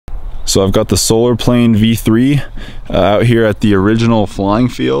So I've got the Solar Plane V3 out here at the original flying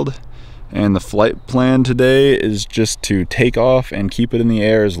field, and the flight plan today is just to take off and keep it in the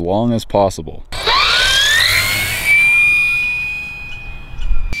air as long as possible.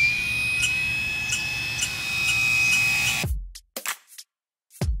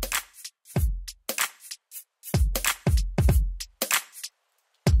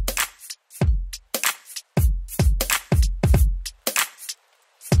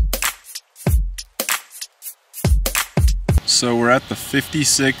 So we're at the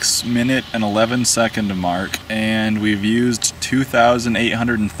 56-minute and 11-second mark, and we've used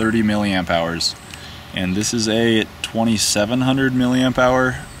 2,830 milliamp hours. And this is a 2,700 milliamp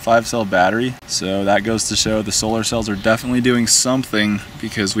hour 5-cell battery. So that goes to show the solar cells are definitely doing something,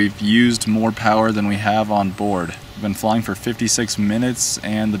 because we've used more power than we have on board. We've been flying for 56 minutes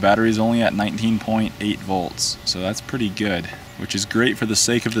and the battery is only at 19.8 volts. So that's pretty good, which is great for the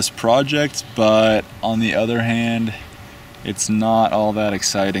sake of this project, but on the other hand, it's not all that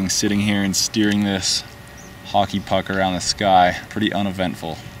exciting sitting here and steering this hockey puck around the sky. Pretty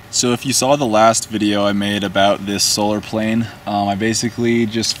uneventful. So if you saw the last video I made about this solar plane, I basically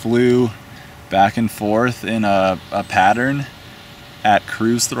just flew back and forth in a pattern at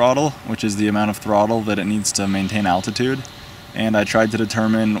cruise throttle, which is the amount of throttle that it needs to maintain altitude. And I tried to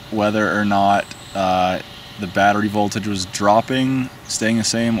determine whether or not the battery voltage was dropping, staying the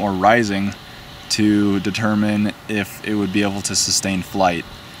same, or rising, to determine if it would be able to sustain flight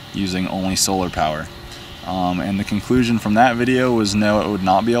using only solar power. And the conclusion from that video was no, it would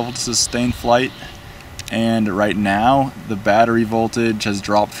not be able to sustain flight. And right now the battery voltage has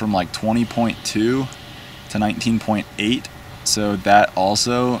dropped from like 20.2 to 19.8, so that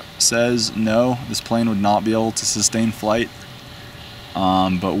also says no, this plane would not be able to sustain flight.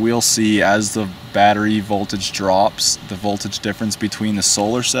 But we'll see as the battery voltage drops, the voltage difference between the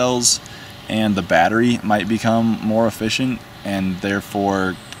solar cells and the battery might become more efficient, and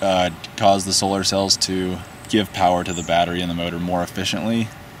therefore cause the solar cells to give power to the battery and the motor more efficiently,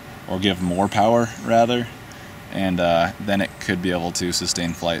 or give more power rather, and then it could be able to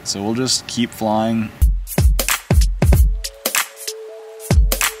sustain flight. So we'll just keep flying.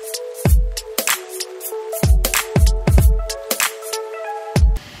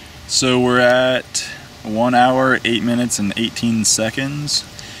 So we're at 1 hour, 8 minutes, and 18 seconds.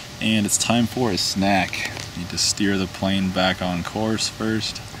 And it's time for a snack. Need to steer the plane back on course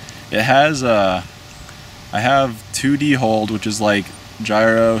first. It has I have 2D hold, which is like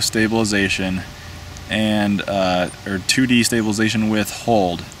gyro stabilization, and or 2D stabilization with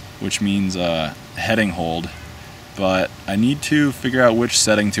hold, which means heading hold. But I need to figure out which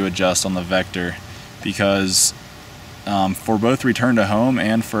setting to adjust on the vector, because for both return to home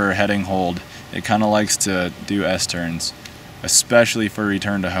and for heading hold, it kind of likes to do S-turns. Especially for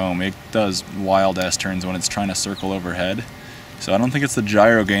return to home. It does wild S-turns when it's trying to circle overhead. So I don't think it's the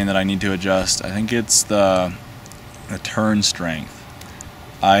gyro gain that I need to adjust. I think it's the turn strength.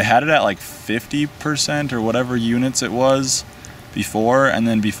 I had it at like 50% or whatever units it was before, and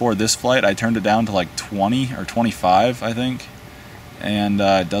then before this flight I turned it down to like 20 or 25, I think. And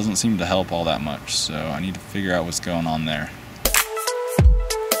it doesn't seem to help all that much, so I need to figure out what's going on there.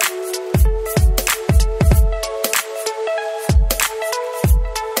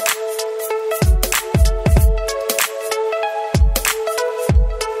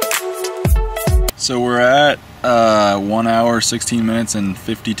 So we're at 1 hour, 16 minutes, and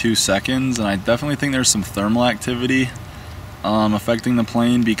 52 seconds, and I definitely think there's some thermal activity affecting the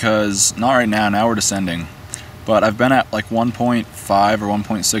plane, because, not right now, now we're descending, but I've been at like 1.5 or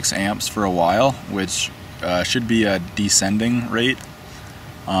 1.6 amps for a while, which should be a descending rate,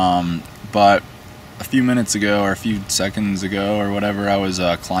 but a few minutes ago, or a few seconds ago, or whatever, I was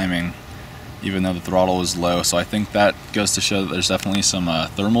climbing, even though the throttle was low, so I think that goes to show that there's definitely some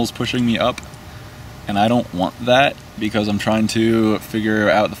thermals pushing me up. And I don't want that, because I'm trying to figure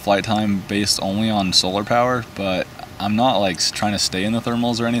out the flight time based only on solar power, but I'm not like trying to stay in the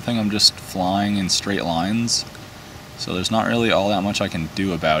thermals or anything, I'm just flying in straight lines. So there's not really all that much I can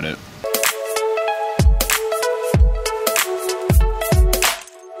do about it.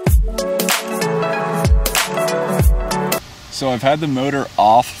 So I've had the motor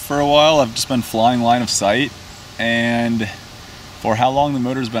off for a while, I've just been flying line of sight, and for how long the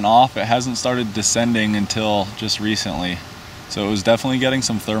motor's been off, it hasn't started descending until just recently. So it was definitely getting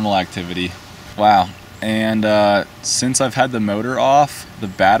some thermal activity. Wow. And since I've had the motor off, the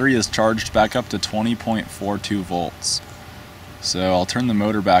battery is charged back up to 20.42 volts. So I'll turn the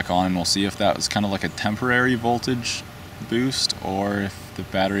motor back on and we'll see if that was kind of like a temporary voltage boost, or if the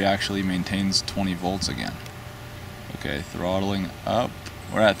battery actually maintains 20 volts again. Okay, throttling up,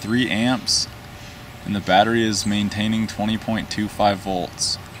 we're at 3 amps and the battery is maintaining 20.25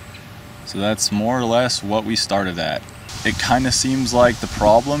 volts. So that's more or less what we started at. It kind of seems like the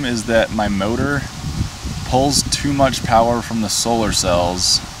problem is that my motor pulls too much power from the solar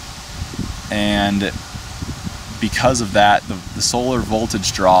cells, and because of that the solar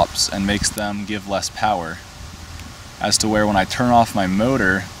voltage drops and makes them give less power, as to where when I turn off my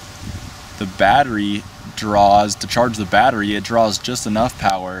motor, the battery draws, to charge the battery, it draws just enough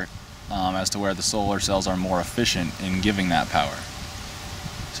power as to where the solar cells are more efficient in giving that power,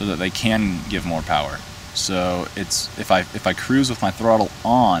 so that they can give more power. So it's if I cruise with my throttle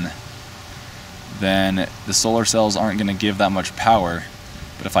on, then the solar cells aren't going to give that much power,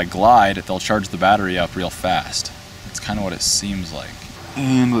 but if I glide, they'll charge the battery up real fast. That's kind of what it seems like.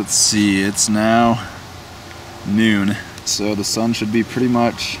 And let's see, it's now noon, so the sun should be pretty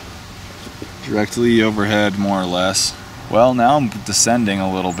much directly overhead, more or less. Well, now I'm descending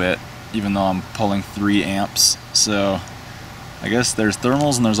a little bit, even though I'm pulling 3 amps, so I guess there's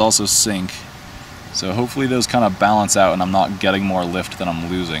thermals and there's also sync. So hopefully those kind of balance out and I'm not getting more lift than I'm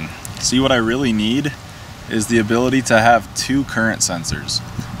losing. See, what I really need is the ability to have 2 current sensors.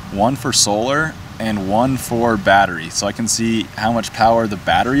 One for solar and one for battery, so I can see how much power the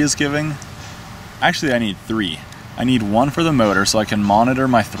battery is giving. Actually, I need 3. I need one for the motor so I can monitor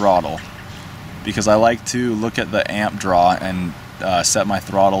my throttle, because I like to look at the amp draw and set my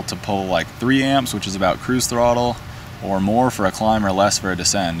throttle to pull like 3 amps, which is about cruise throttle, or more for a climb or less for a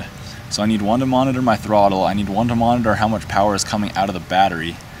descend. So I need one to monitor my throttle, I need one to monitor how much power is coming out of the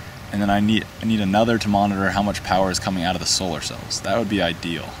battery, and then I need another to monitor how much power is coming out of the solar cells. That would be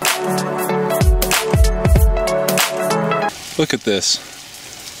ideal. Look at this.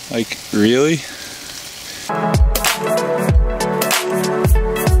 Like, really?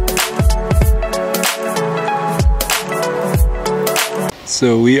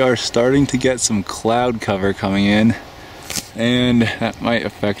 So we are starting to get some cloud cover coming in, and that might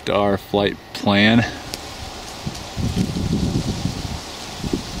affect our flight plan.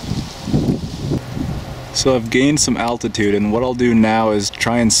 So I've gained some altitude, and what I'll do now is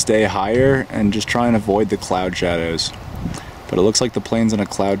try and stay higher and just try and avoid the cloud shadows. But it looks like the plane's in a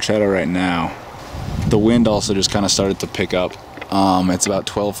cloud shadow right now. The wind also just kind of started to pick up. It's about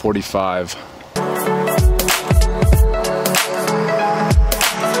 12:45.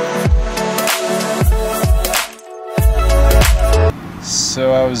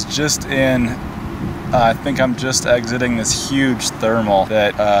 So I was just in, I think I'm just exiting this huge thermal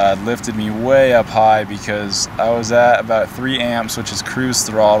that lifted me way up high, because I was at about 3 amps, which is cruise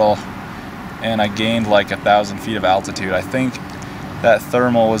throttle, and I gained like 1,000 feet of altitude. I think that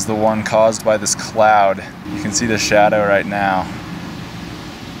thermal was the one caused by this cloud. You can see the shadow right now.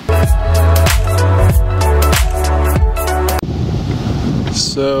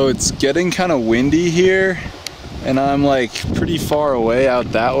 So it's getting kind of windy here, and I'm like pretty far away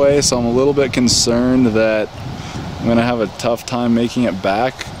out that way, so I'm a little bit concerned that I'm gonna have a tough time making it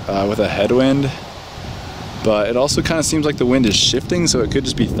back with a headwind. But it also kind of seems like the wind is shifting, so it could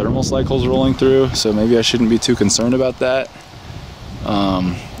just be thermal cycles rolling through, so maybe I shouldn't be too concerned about that.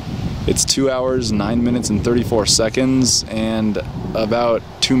 It's 2 hours, 9 minutes and 34 seconds, and about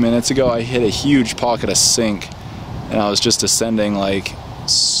 2 minutes ago I hit a huge pocket of sink, and I was just ascending like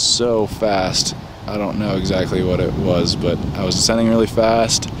so fast. I don't know exactly what it was, but I was ascending really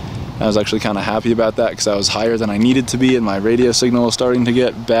fast. I was actually kind of happy about that, because I was higher than I needed to be, and my radio signal was starting to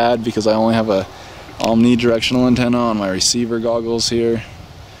get bad because I only have a omnidirectional antenna on my receiver goggles here.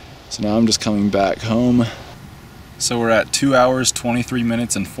 So now I'm just coming back home. So we're at 2 hours, 23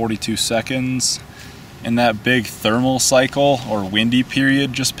 minutes and 42 seconds, and that big thermal cycle or windy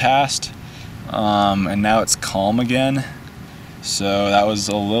period just passed, and now it's calm again. So that was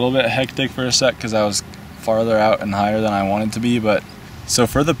a little bit hectic for a sec because I was farther out and higher than I wanted to be. But so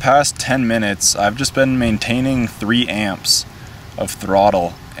for the past 10 minutes I've just been maintaining 3 amps of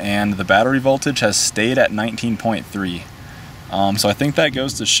throttle, and the battery voltage has stayed at 19.3. So I think that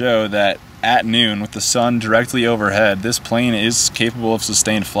goes to show that at noon, with the sun directly overhead, this plane is capable of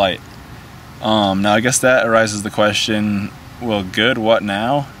sustained flight. Now I guess that arises the question, well, good, what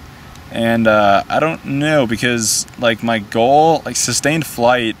now? And I don't know, because like my goal, like sustained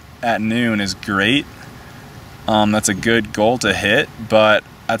flight at noon is great. That's a good goal to hit, but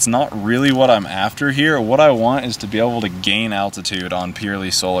that's not really what I'm after here. What I want is to be able to gain altitude on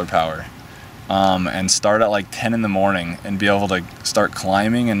purely solar power. And start at like 10 in the morning and be able to start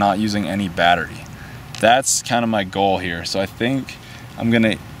climbing and not using any battery. That's kind of my goal here. So I think I'm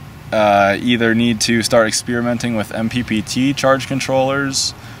gonna either need to start experimenting with MPPT charge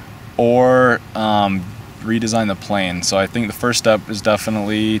controllers, or redesign the plane. So I think the first step is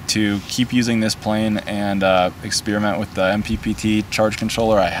definitely to keep using this plane and experiment with the MPPT charge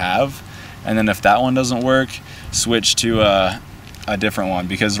controller I have. And then if that one doesn't work, switch to a different one.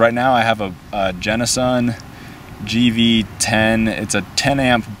 Because right now I have a Genasun GV10. It's a 10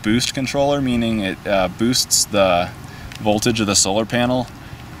 amp boost controller, meaning it boosts the voltage of the solar panel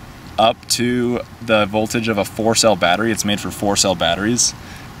up to the voltage of a 4-cell battery. It's made for 4-cell batteries.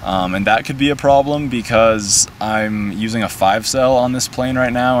 And that could be a problem because I'm using a 5-cell on this plane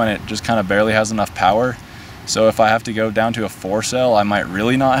right now and it just kind of barely has enough power. So if I have to go down to a 4-cell, I might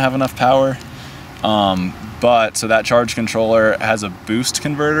really not have enough power. So that charge controller has a boost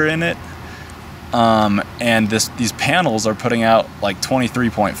converter in it. And these panels are putting out like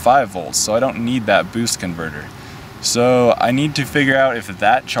 23.5 volts, so I don't need that boost converter. So I need to figure out if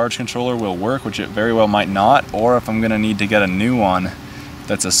that charge controller will work, which it very well might not, or if I'm going to need to get a new one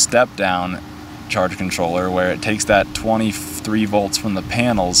that's a step down charge controller where it takes that 23 volts from the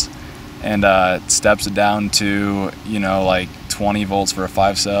panels and steps it down to, you know, like 20 volts for a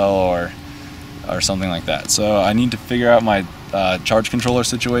 5-cell or something like that. So I need to figure out my charge controller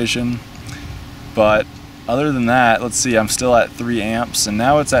situation. But other than that, let's see, I'm still at 3 amps and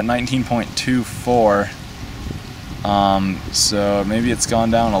now it's at 19.24. So maybe it's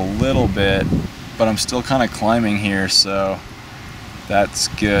gone down a little bit, but I'm still kind of climbing here, so that's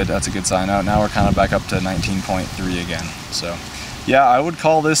good. That's a good sign. Now we're kind of back up to 19.3 again. So yeah, I would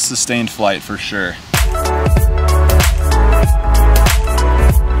call this sustained flight for sure.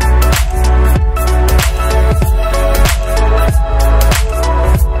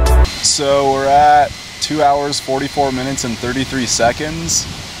 So we're at 2 hours, 44 minutes and 33 seconds.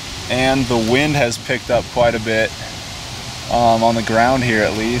 And the wind has picked up quite a bit on the ground here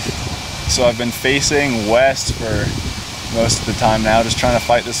at least. So I've been facing west for most of the time now, just trying to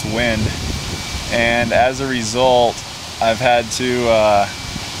fight this wind. And as a result, I've had to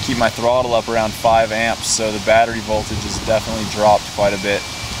keep my throttle up around 5 amps, so the battery voltage has definitely dropped quite a bit.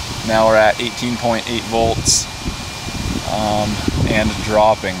 Now we're at 18.8 volts and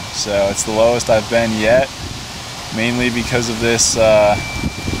dropping. So it's the lowest I've been yet, mainly because of this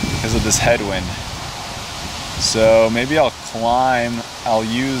headwind. So maybe I'll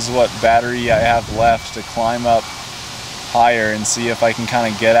use what battery I have left to climb up higher and see if I can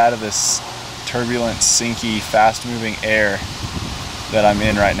kind of get out of this turbulent, sinky, fast-moving air that I'm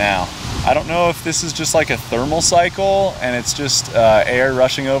in right now. I don't know if this is just like a thermal cycle and it's just air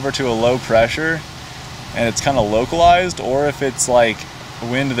rushing over to a low pressure and it's kind of localized, or if it's like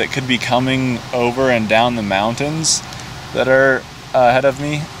wind that could be coming over and down the mountains that are ahead of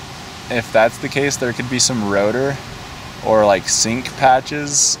me. If that's the case, there could be some rotor or like sink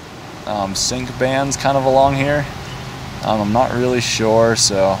patches, sink bands kind of along here. I'm not really sure,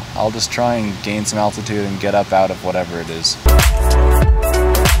 so I'll just try and gain some altitude and get up out of whatever it is.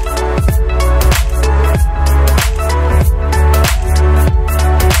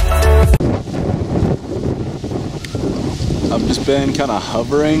 I've just been kind of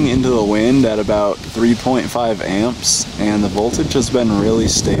hovering into the wind at about 3.5 amps, and the voltage has been really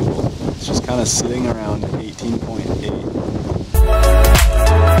stable. It's just kind of sitting around 18.8.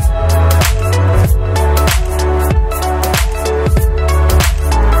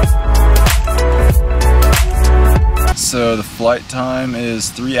 So the flight time is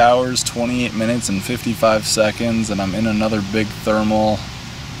 3 hours, 28 minutes and 55 seconds, and I'm in another big thermal,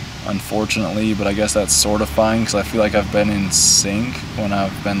 unfortunately, but I guess that's sort of fine because I feel like I've been in sync when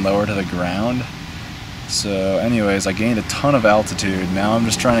I've been lower to the ground. So anyways, I gained a ton of altitude. Now I'm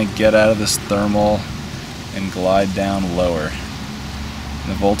just trying to get out of this thermal and glide down lower. And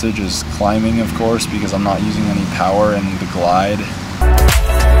the voltage is climbing, of course, because I'm not using any power in the glide.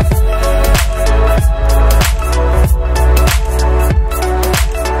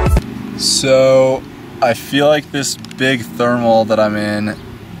 So I feel like this big thermal that I'm in,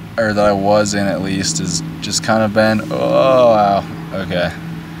 or that I was in at least, has just kind of been, oh wow, okay.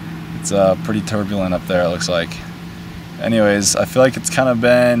 It's pretty turbulent up there, it looks like. Anyways, I feel like it's kind of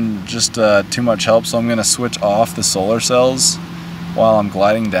been just too much help, so I'm going to switch off the solar cells while I'm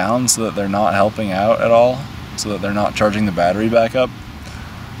gliding down so that they're not helping out at all, so that they're not charging the battery back up.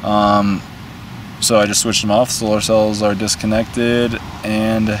 So I just switched them off, solar cells are disconnected,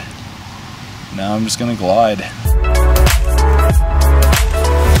 and now I'm just going to glide.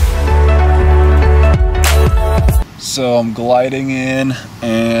 So I'm gliding in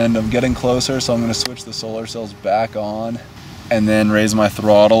and I'm getting closer, so I'm going to switch the solar cells back on and then raise my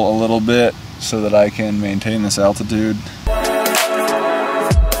throttle a little bit so that I can maintain this altitude.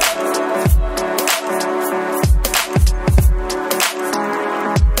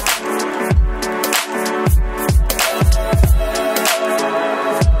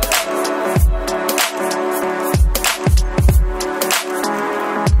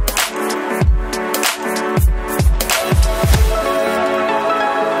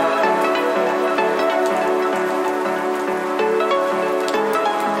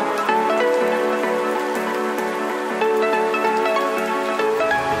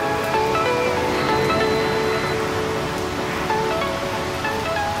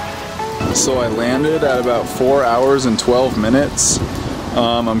 So I landed at about 4 hours and 12 minutes.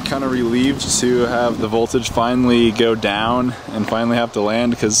 I'm kind of relieved to have the voltage finally go down and finally have to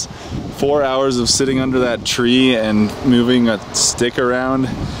land, because 4 hours of sitting under that tree and moving a stick around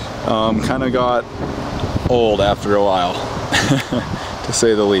kind of got old after a while, to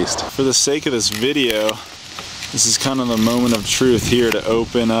say the least. For the sake of this video, this is kind of the moment of truth here to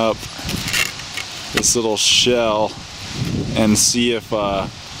open up this little shell and see if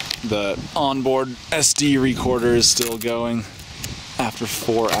the onboard SD recorder is still going after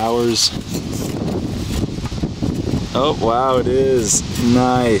 4 hours. Oh wow, it is.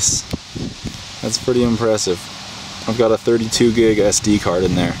 Nice. That's pretty impressive. I've got a 32 gig SD card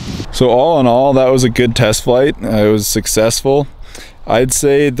in there. So all in all, that was a good test flight. It was successful. I'd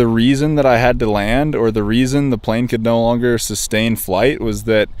say the reason that I had to land, or the reason the plane could no longer sustain flight, was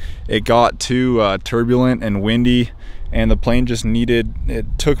that it got too turbulent and windy, and the plane just it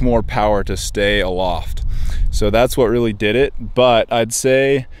took more power to stay aloft. So that's what really did it. But I'd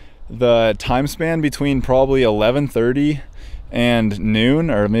say the time span between probably 11:30 and noon,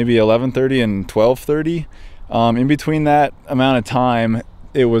 or maybe 11:30 and 12:30, in between that amount of time,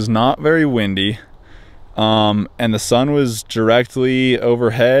 it was not very windy, and the sun was directly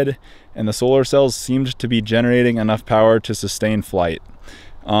overhead, and the solar cells seemed to be generating enough power to sustain flight.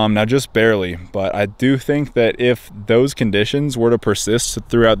 Now just barely, but I do think that if those conditions were to persist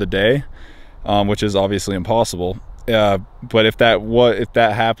throughout the day, which is obviously impossible, but if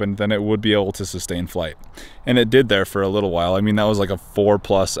that happened, then it would be able to sustain flight, and it did there for a little while. I mean, that was like a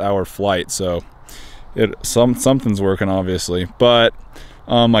 4+ hour flight, so something's working, obviously. But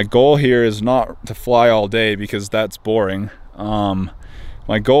my goal here is not to fly all day, because that's boring.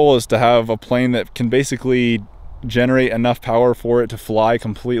 My goal is to have a plane that can basically generate enough power for it to fly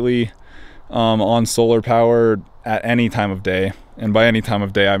completely on solar power at any time of day. And by any time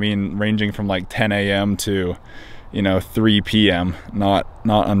of day, I mean ranging from like 10 a.m. to, 3 p.m. Not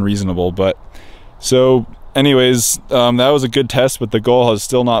unreasonable. But so anyways, that was a good test, but the goal has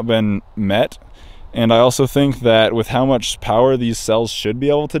still not been met. And I also think that with how much power these cells should be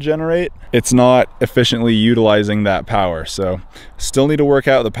able to generate, it's not efficiently utilizing that power. So still need to work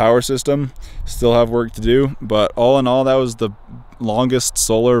out the power system, still have work to do, but all in all, that was the longest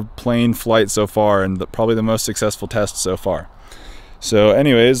solar plane flight so far, and probably the most successful test so far. So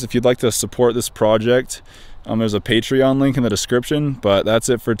anyways, if you'd like to support this project, there's a Patreon link in the description, but that's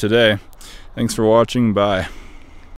it for today. Thanks for watching, bye.